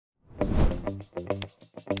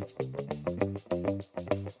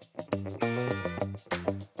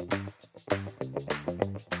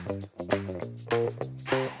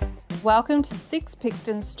Welcome to 6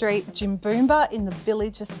 Picton Street, Jimboomba in the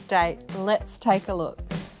Village Estate. Let's take a look.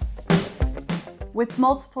 With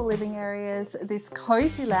multiple living areas, this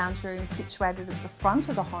cosy lounge room situated at the front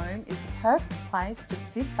of the home is the perfect place to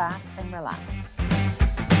sit back and relax.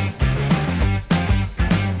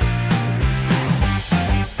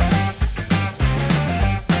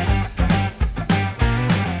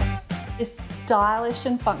 This stylish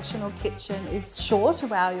and functional kitchen is sure to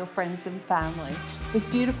wow your friends and family. With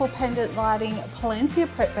beautiful pendant lighting, plenty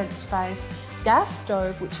of prep bench space, gas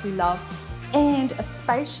stove, which we love, and a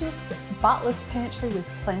spacious butler's pantry with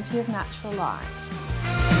plenty of natural light.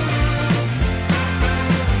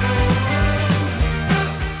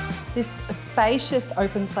 This spacious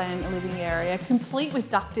open plan living area, complete with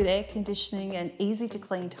ducted air conditioning and easy to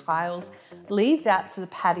clean tiles, leads out to the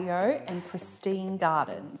patio and pristine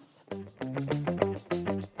gardens.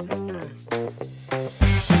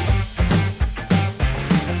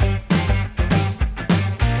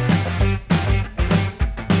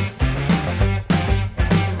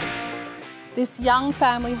 This young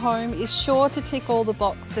family home is sure to tick all the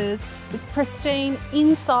boxes. It's pristine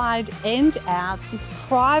inside and out, is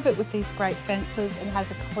private with these great fences and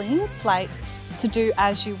has a clean slate to do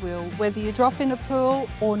as you will. Whether you drop in a pool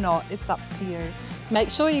or not, it's up to you. Make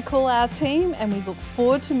sure you call our team and we look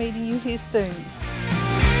forward to meeting you here soon.